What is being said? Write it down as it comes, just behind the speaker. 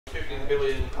15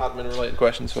 billion admin related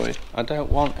questions for you. I don't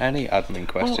want any admin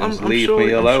questions. I'm Leave sure,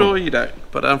 me alone. I'm sure you don't.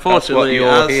 But unfortunately,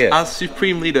 as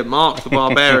Supreme Leader Mark the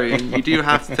Barbarian, you do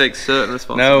have to take certain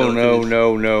responsibilities.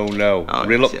 No. Oh,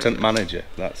 Reluctant yes. manager.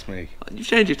 That's me. You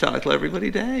change your title every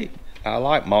bloody day. I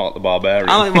like Mark the Barbarian.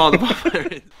 I like Mark the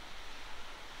Barbarian.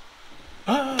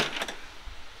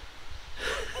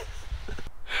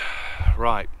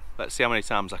 Right. Let's see how many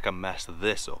times I can mess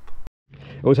this up.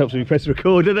 Always helps when you press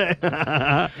record, doesn't it?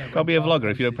 Can't be a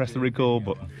vlogger if you don't press the record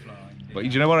button. But do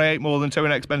you know what I hate more than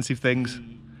towing expensive things?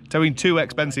 Towing two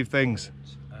expensive things.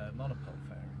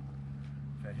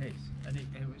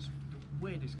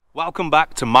 Welcome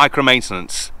back to Micro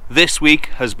Maintenance. This week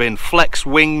has been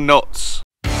Flexwing nuts.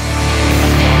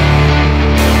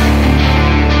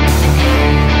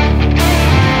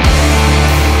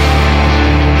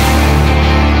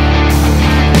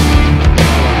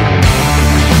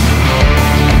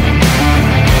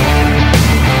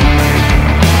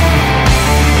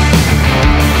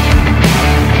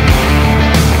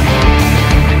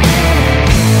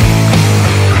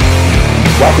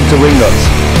 Welcome to Ring Nuts,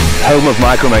 home of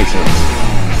micro maintenance.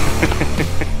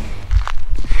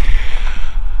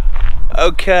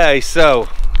 Okay, so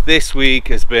this week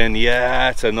has been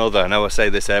yet another, I know I say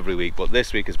this every week, but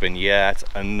this week has been yet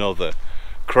another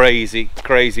crazy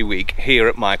week here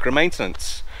at Micro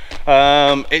Maintenance.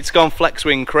 It's gone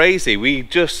Flexwing crazy. We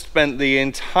just spent the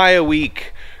entire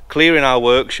week clearing our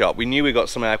workshop. We knew we got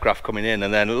some aircraft coming in,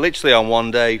 and then literally on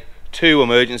one day, 2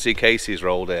 emergency cases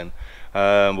rolled in.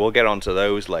 We'll get onto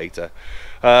those later.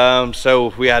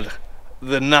 So we had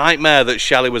the nightmare that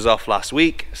Shelley was off last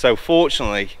week. So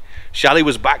fortunately, Shelley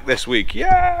was back this week.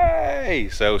 Yay!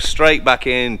 So straight back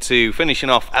into finishing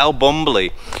off Al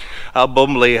Bumbley. Al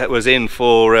Bumbley was in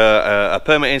for a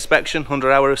permit inspection,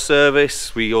 100 hour of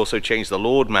service. We also changed the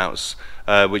Lord mounts,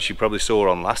 which you probably saw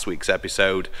on last week's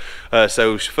episode.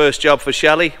 So first job for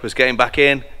Shelley was getting back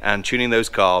in and tuning those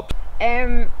carbs.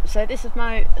 So this is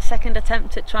my second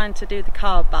attempt at trying to do the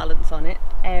carb balance on it.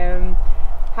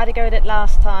 Had a go at it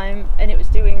last time and it was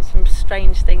doing some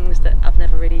strange things that I've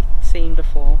never really seen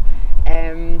before.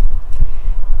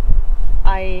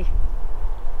 I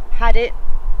had it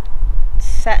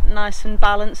set nice and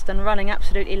balanced and running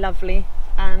absolutely lovely,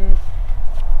 and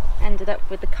ended up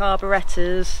with the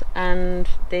carburetors and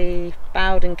the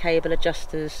Bowden cable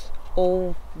adjusters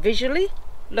all visually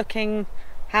looking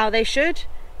how they should.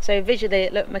 So visually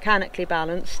it looked mechanically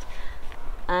balanced,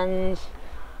 and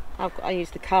I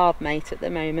use the Carb Mate at the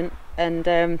moment, and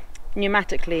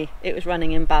pneumatically it was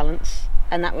running in balance,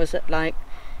 and that was at like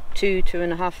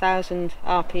 2,500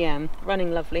 RPM,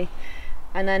 running lovely.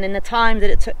 And then in the time that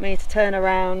it took me to turn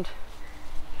around,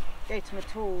 go to my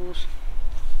tools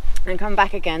and come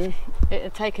back again, it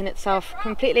had taken itself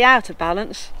completely out of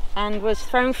balance and was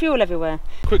throwing fuel everywhere.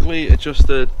 Quickly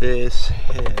adjusted this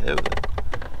here.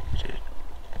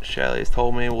 Shelley has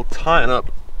told me we'll tighten up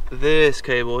this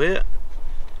cable here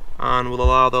and we'll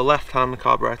allow the left hand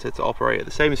carburetor to operate at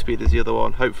the same speed as the other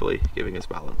one, hopefully giving us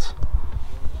balance.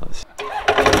 So it's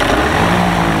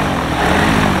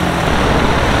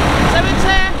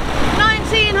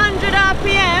 1900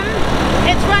 RPM,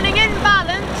 it's running in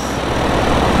balance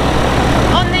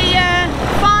on the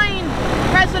fine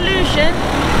resolution,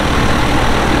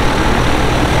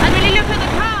 and when you look at the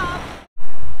carb.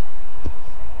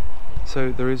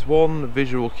 So there is one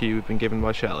visual cue we've been given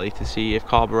by Shelley to see if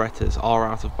carburetors are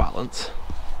out of balance,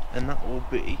 and that will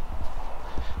be,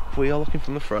 if we are looking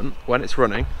from the front, when it's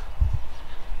running,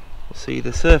 we'll see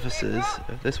the surfaces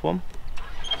of this one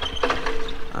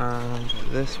and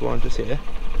this one just here.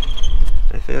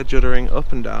 And if they are juddering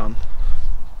up and down,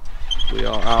 we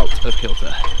are out of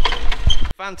kilter.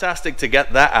 Fantastic to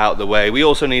get that out of the way. We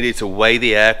also needed to weigh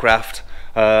the aircraft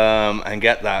and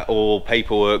get that all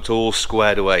paperwork all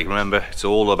squared away. Remember, it's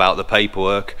all about the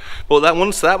paperwork. But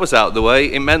once that was out of the way,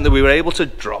 it meant that we were able to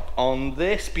drop on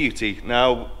this beauty.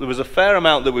 Now, there was a fair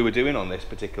amount that we were doing on this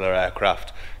particular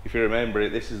aircraft. If you remember it,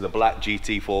 this is the black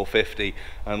GT450,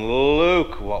 and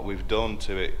look what we've done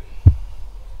to it.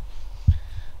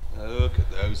 Look at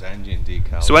those engine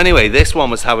decals. So anyway, this one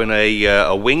was having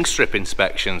a wing strip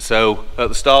inspection. So at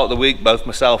the start of the week, both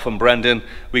myself and Brendan,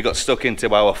 we got stuck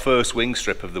into our first wing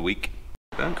strip of the week.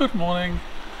 Good morning.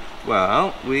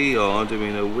 Well, we are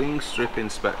doing a wing strip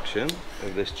inspection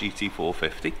of this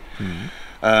GT450.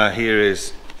 Here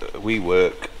is, we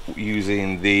work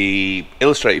using the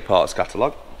illustrated parts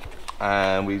catalogue,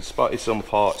 and we spotted some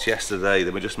parts yesterday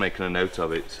that we're just making a note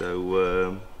of it.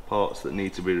 So parts that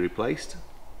need to be replaced,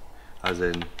 as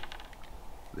in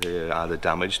They're either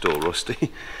damaged or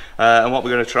rusty. And what we're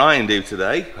going to try and do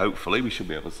today, hopefully we should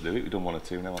be able to do it. We've done one or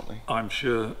two now, haven't we? I'm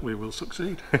sure we will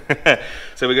succeed.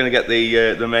 So we're going to get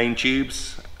the main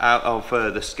tubes out of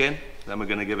the skin, then we're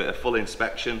going to give it a full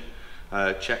inspection,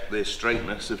 check the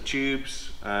straightness of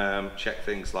tubes, check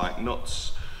things like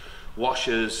nuts,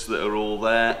 washers that are all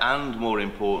there, and more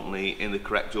importantly in the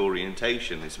correct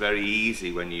orientation. It's very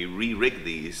easy when you re-rig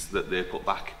these that they're put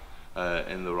back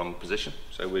in the wrong position.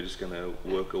 So we're just going to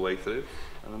work our way through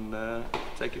and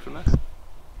take it from there.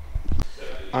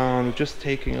 And just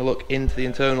taking a look into the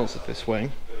internals of this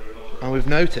wing, and we've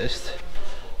noticed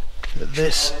that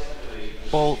this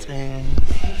bolt in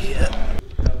here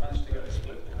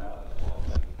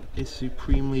is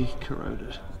supremely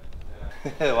corroded.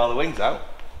 Well, the wing's out,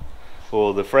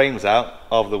 or the frame's out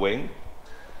of the wing,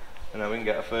 and then we can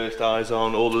get our first eyes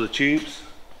on all of the tubes.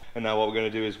 And now what we're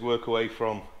going to do is work away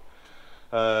from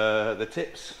the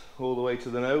tips all the way to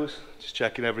the nose, just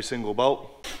checking every single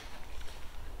bolt.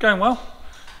 Going well.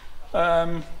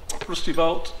 Rusty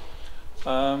bolt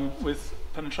with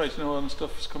penetrating oil and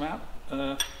stuff has come out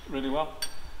really well,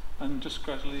 and just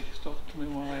gradually started to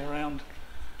move my way around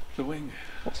the wing.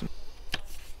 Awesome.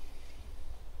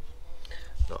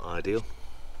 Not ideal.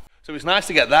 So it's nice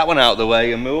to get that one out of the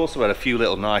way, and we also had a few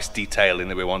little nice detailing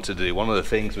that we wanted to do. One of the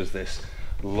things was this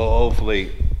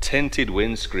lovely tinted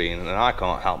windscreen, and I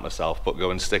can't help myself but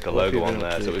go and stick a logo on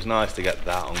there, so it was nice to get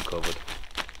that uncovered.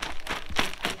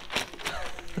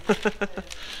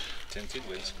 Tinted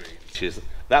windscreen.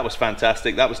 That was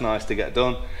fantastic, that was nice to get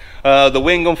done. The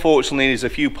wing unfortunately needs a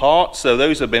few parts, so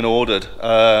those have been ordered,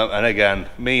 and again,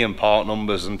 me and part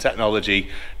numbers and technology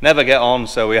never get on,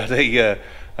 so we had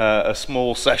a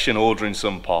small session ordering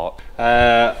some part.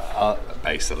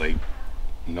 Basically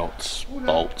nuts,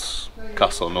 bolts,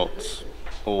 castle nuts,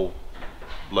 all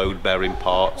load bearing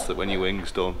parts that when your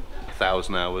wing's done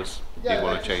 1,000 hours you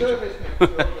want to change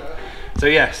them. So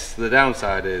yes, the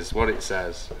downside is what it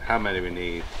says, how many we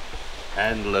need,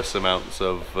 endless amounts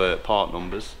of part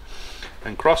numbers,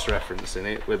 and cross-referencing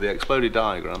it with the exploded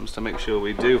diagrams to make sure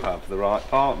we do have the right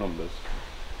part numbers.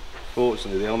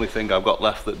 Fortunately, the only thing I've got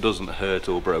left that doesn't hurt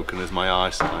or broken is my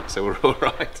eyesight, so we're all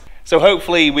right. So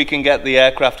hopefully we can get the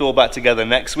aircraft all back together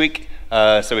next week,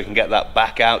 so we can get that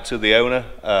back out to the owner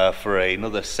for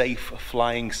another safe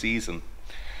flying season.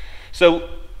 So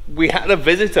we had a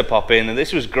visitor pop in, and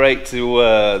this was great to,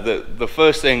 the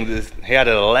first thing, he had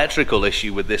an electrical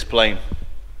issue with this plane.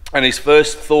 And his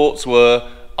first thoughts were,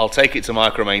 I'll take it to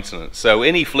micro maintenance. So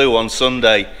in he flew on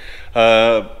Sunday,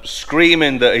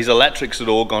 screaming that his electrics had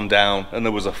all gone down and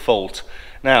there was a fault.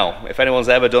 Now, if anyone's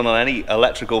ever done on any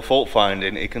electrical fault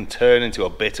finding, it can turn into a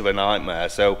bit of a nightmare.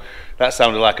 So that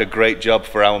sounded like a great job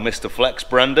for our Mr. Flex,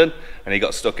 Brandon, and he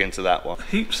got stuck into that one.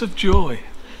 Heaps of joy.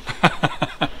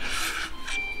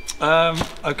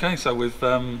 Okay, so we've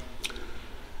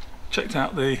checked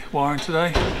out the wiring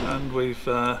today, and we've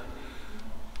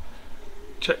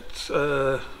checked,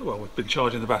 well, we've been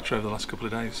charging the battery over the last couple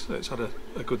of days. It's had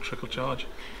a good trickle charge,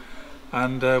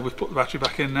 and we've put the battery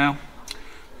back in now,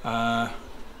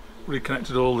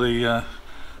 reconnected all the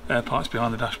air pipes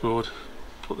behind the dashboard,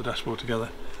 put the dashboard together,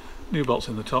 new bolts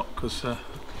in the top because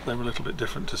they were a little bit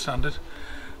different to standard,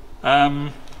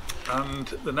 and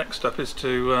the next step is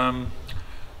to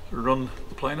run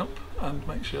the plane up and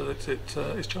make sure that it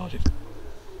is charging.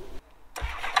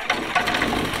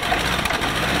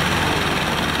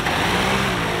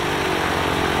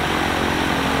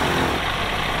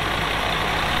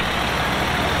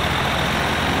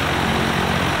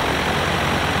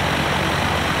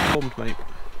 Mate.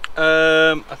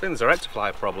 I think there's a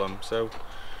rectifier problem, so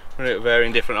we're at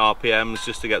varying different RPMs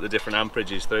just to get the different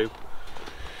amperages through.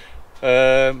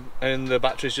 And the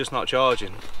battery's just not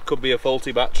charging. Could be a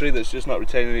faulty battery that's just not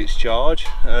retaining its charge,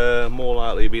 more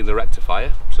likely being the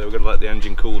rectifier. So we're going to let the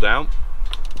engine cool down,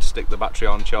 stick the battery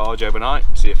on charge overnight,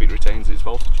 see if it retains its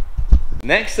voltage.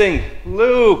 Next thing,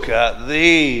 look at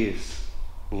these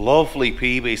lovely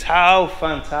PeaBees. How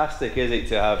fantastic is it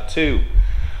to have two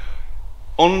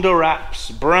under wraps,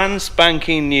 brand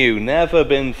spanking new, never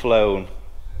been flown.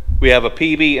 We have a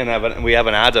PeaBee and we have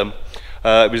an ADAM.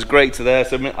 It was great to there,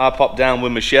 so I popped down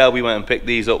with Michelle. We went and picked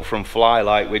these up from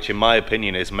Flylight, which in my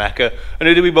opinion is Mecca. And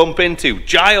who did we bump into?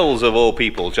 Giles of all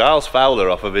people, Giles Fowler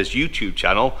off of his YouTube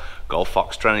channel, Golf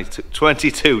Fox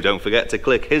 22. Don't forget to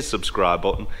click his subscribe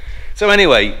button. So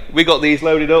anyway, we got these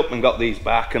loaded up and got these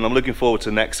back, and I'm looking forward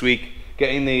to next week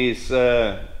getting these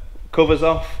covers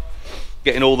off,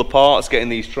 getting all the parts, getting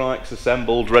these trikes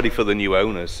assembled, ready for the new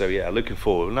owners. So yeah, looking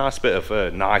forward. A nice bit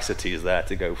of niceties there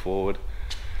to go forward.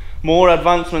 More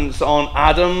advancements on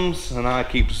ADAMs, and I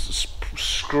keep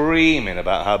screaming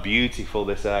about how beautiful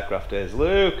this aircraft is.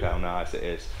 Look how nice it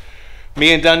is.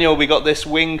 Me and Daniel, we got this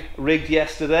wing rigged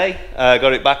yesterday,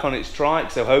 got it back on its trike,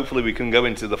 so hopefully we can go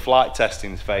into the flight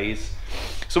testing phase.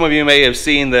 Some of you may have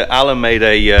seen that Alan made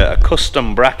a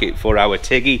custom bracket for our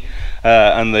Tiggy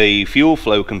and the fuel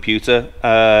flow computer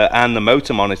and the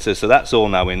motor monitor, so that's all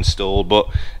now installed. But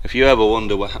if you ever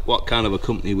wonder what kind of a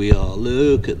company we are,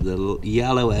 look at the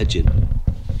yellow edging.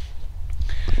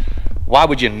 Why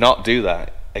would you not do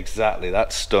that? Exactly,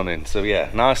 that's stunning. So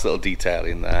yeah, nice little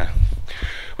detailing there.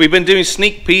 We've been doing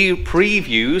sneak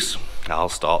previews. I'll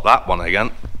start that one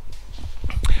again.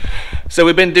 So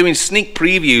we've been doing sneak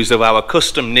previews of our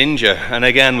custom Ninja, and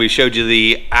again we showed you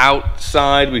the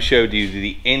outside, we showed you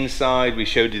the inside, we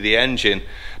showed you the engine,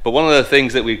 but one of the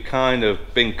things that we've kind of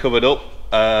been covered up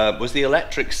was the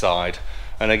electric side.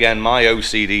 And again, my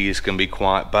OCDs can be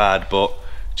quite bad, but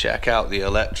check out the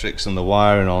electrics and the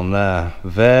wiring on there.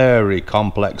 Very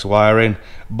complex wiring,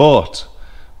 but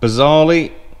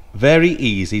bizarrely very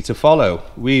easy to follow.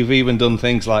 We've even done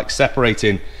things like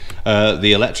separating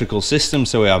the electrical system,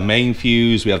 so we have main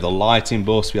fuse, we have the lighting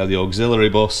bus, we have the auxiliary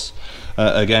bus,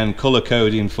 again color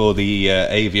coding for the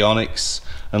avionics,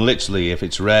 and literally if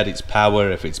it's red it's power,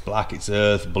 if it's black it's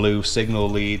earth, blue signal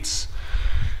leads.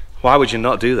 Why would you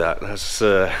not do that?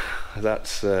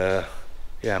 That's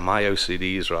yeah, my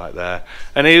OCDs right there.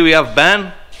 And here we have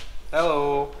Ben.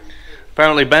 Hello.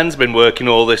 Apparently Ben's been working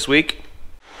all this week.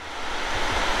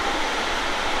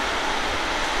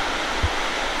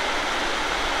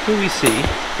 Here we see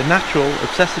the natural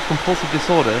obsessive compulsive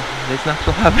disorder and its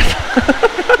natural habit.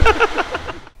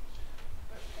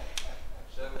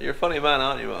 You're a funny man,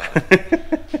 aren't you, Mark?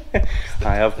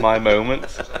 I have my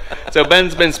moments. So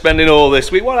Ben's been spending all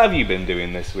this week. What have you been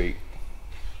doing this week?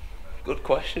 Good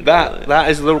question. That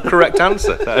is the correct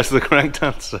answer. That is the correct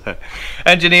answer.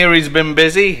 Engineering's been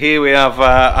busy. Here we have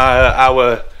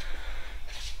our,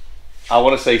 I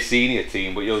want to say senior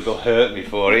team, but you'll hurt me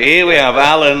for it. Here we have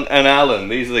Alan and Alan.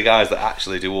 These are the guys that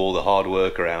actually do all the hard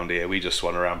work around here. We just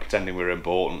swan around pretending we're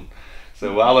important.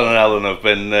 So Alan and Alan have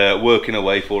been working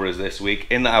away for us this week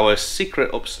in our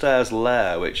secret upstairs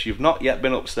lair, which you've not yet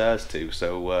been upstairs to.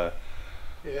 So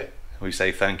yeah, we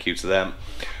say thank you to them.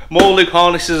 More loop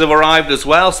harnesses have arrived as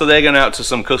well, so they're going out to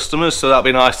some customers. So that'll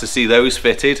be nice to see those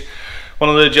fitted. One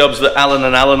of the jobs that Alan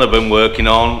and Alan have been working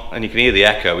on, and you can hear the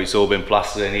echo, it's all been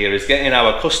plastered in here, is getting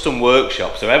our custom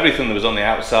workshop. So everything that was on the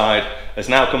outside has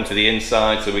now come to the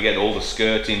inside, so we get all the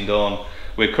skirting done.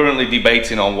 We're currently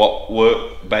debating on what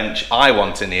workbench I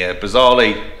want in here.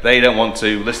 Bizarrely, they don't want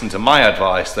to listen to my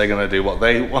advice, they're going to do what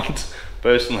they want.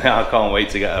 Personally, I can't wait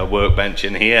to get a workbench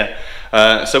in here,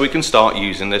 so we can start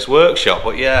using this workshop.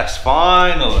 But yes,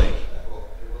 finally,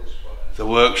 the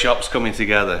workshop's coming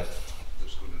together.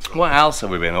 What else have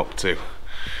we been up to?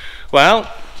 Well,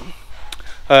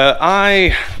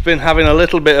 I've been having a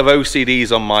little bit of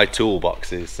OCDs on my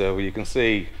toolboxes, so you can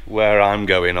see where I'm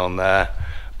going on there.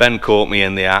 Ben caught me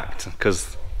in the act,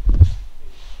 because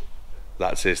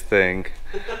that's his thing.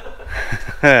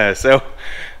 So,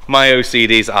 my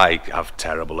OCDs, I have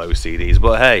terrible OCDs,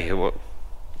 but hey,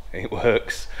 it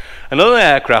works. Another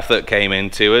aircraft that came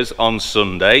into us on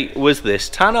Sunday was this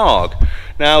Tanarg.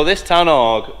 Now this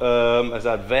Tanarg has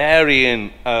had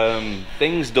varying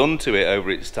things done to it over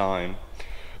its time.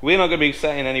 We're not going to be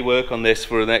setting any work on this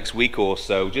for the next week or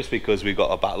so, just because we've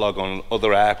got a backlog on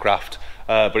other aircraft,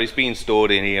 but it's being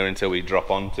stored in here until we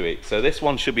drop onto it. So this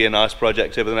one should be a nice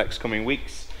project over the next coming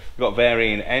weeks. We've got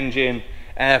varying engine,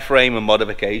 airframe and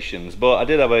modifications, but I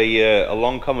did have a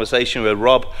long conversation with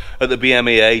Rob at the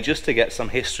BMEA just to get some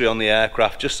history on the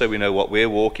aircraft, just so we know what we're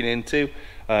walking into,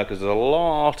 because there's a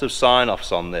lot of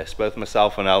sign-offs on this. Both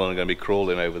myself and Alan are going to be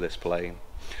crawling over this plane.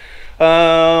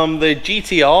 The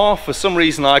GTR, for some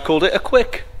reason I called it a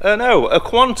Quantum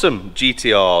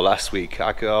GTR last week.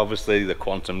 Obviously the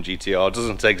Quantum GTR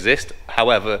doesn't exist,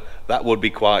 however that would be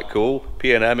quite cool.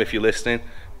 P&M, if you're listening,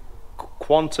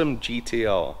 Quantum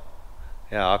GTR.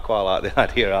 Yeah, I quite like the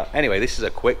idea. Anyway, this is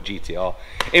a Quik GTR,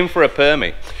 in for a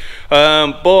Permi.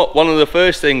 But one of the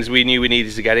first things we knew we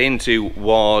needed to get into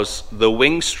was the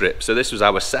wing strip. So this was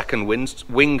our second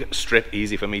wing strip,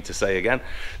 easy for me to say again.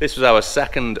 This was our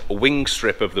second wing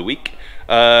strip of the week.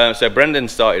 So Brendan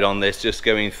started on this, just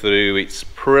going through its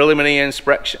preliminary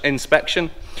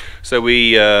inspection. So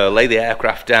we lay the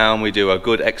aircraft down, we do a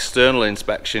good external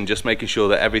inspection, just making sure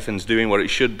that everything's doing what it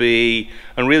should be,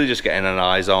 and really just getting an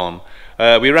eyes on.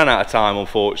 We ran out of time,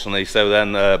 unfortunately, so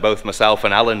then both myself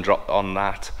and Alan dropped on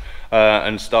that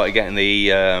and started getting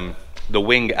the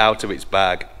wing out of its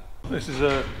bag. This is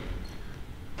a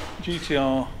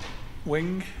GTR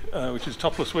wing, which is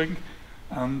topless wing,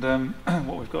 and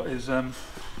what we've got is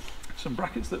some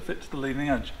brackets that fit to the leading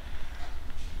edge.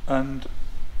 And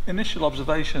initial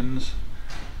observations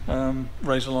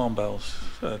raise alarm bells,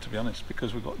 to be honest,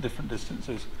 because we've got different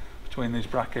distances between these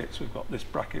brackets. We've got this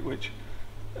bracket which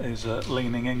is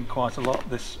leaning in quite a lot.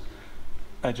 This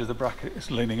edge of the bracket is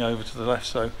leaning over to the left,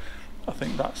 so I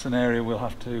think that's an area we'll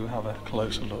have to have a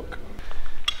closer look.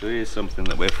 So here's something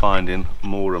that we're finding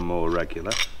more and more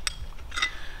regular.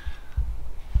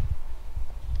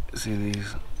 See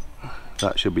these?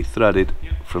 That should be threaded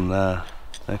from there.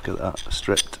 Look at that,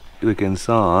 stripped. Look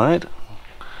inside.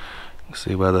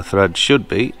 See where the thread should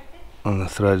be, and the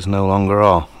threads no longer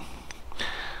are.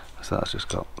 So that's just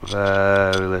got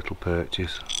very little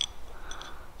purchase.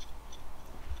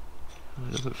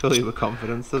 It doesn't fill you with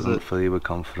confidence, does it? Doesn't fill you with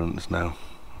confidence, no.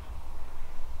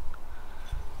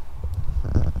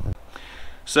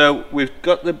 So we've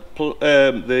got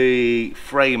the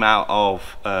frame out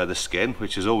of the skin,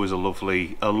 which is always a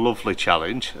lovely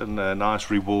challenge and a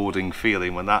nice rewarding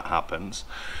feeling when that happens.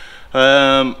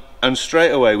 And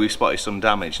straight away we've spotted some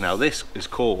damage. Now this is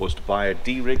caused by a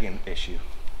de-rigging issue.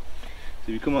 So if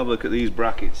you come have a look at these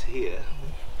brackets here,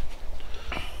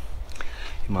 you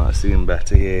might have seen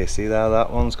better here. See how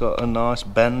that one's got a nice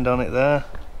bend on it there?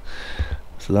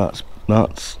 So that's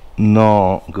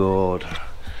not good.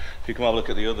 If you come have a look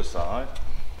at the other side,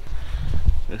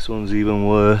 this one's even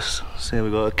worse. See,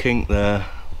 we've got a kink there.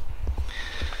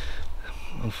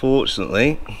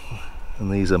 Unfortunately,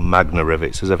 and these are Magna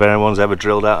rivets. Has anyone's ever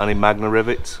drilled out any Magna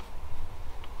rivets?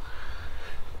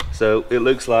 So it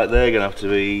looks like they're going to have to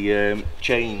be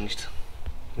changed,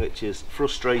 which is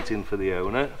frustrating for the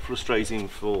owner, frustrating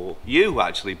for you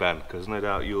actually, Ben, because no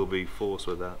doubt you'll be forced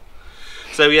with that.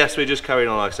 So yes, we're just carrying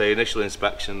on, like I say, initial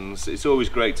inspections. It's always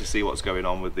great to see what's going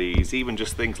on with these, even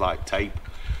just things like tape.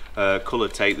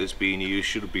 Coloured tape that's being used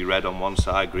should be red on one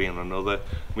side, green on another.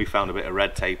 We found a bit of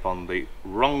red tape on the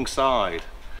wrong side.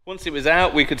 Once it was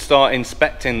out, we could start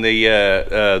inspecting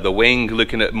the wing,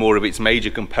 looking at more of its major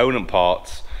component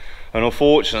parts. And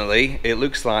unfortunately, it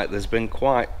looks like there's been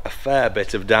quite a fair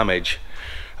bit of damage.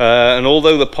 And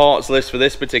although the parts list for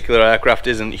this particular aircraft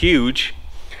isn't huge,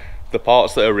 the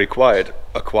parts that are required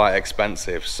are quite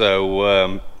expensive.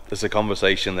 So there's a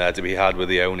conversation there to be had with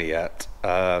the owner yet,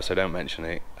 so don't mention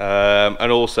it.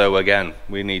 And also, again,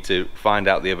 we need to find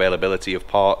out the availability of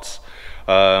parts,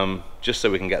 just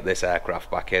so we can get this aircraft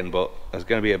back in. But there's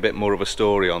going to be a bit more of a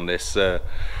story on this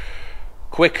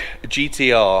Quik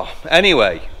GTR.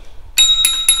 Anyway.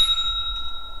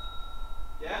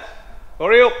 Yes?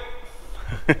 Hurry up!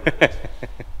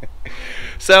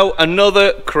 So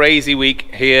another crazy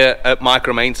week here at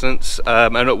Micro Maintenance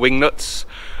and at Wingnuts.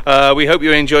 We hope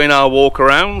you're enjoying our walk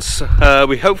arounds.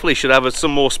 We hopefully should have some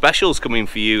more specials coming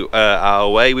for you our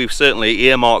way. We've certainly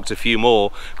earmarked a few more.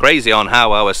 Crazy on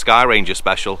how our Sky Ranger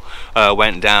special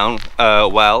went down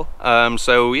well.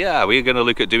 So yeah, we're going to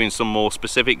look at doing some more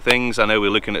specific things. I know we're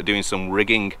looking at doing some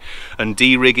rigging and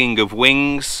de-rigging of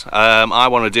wings. I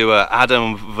want to do a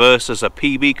ADAM versus a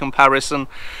PeaBee comparison.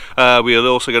 We are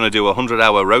also going to do a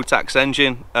 100-hour ROTAX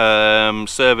engine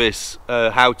service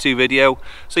how-to video.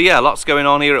 So yeah, lots going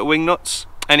on here at Wingnuts.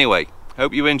 Anyway,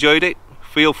 hope you enjoyed it.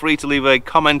 Feel free to leave a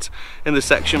comment in the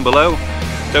section below.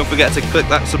 Don't forget to click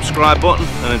that subscribe button,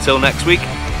 and until next week,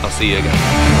 I'll see you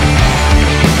again.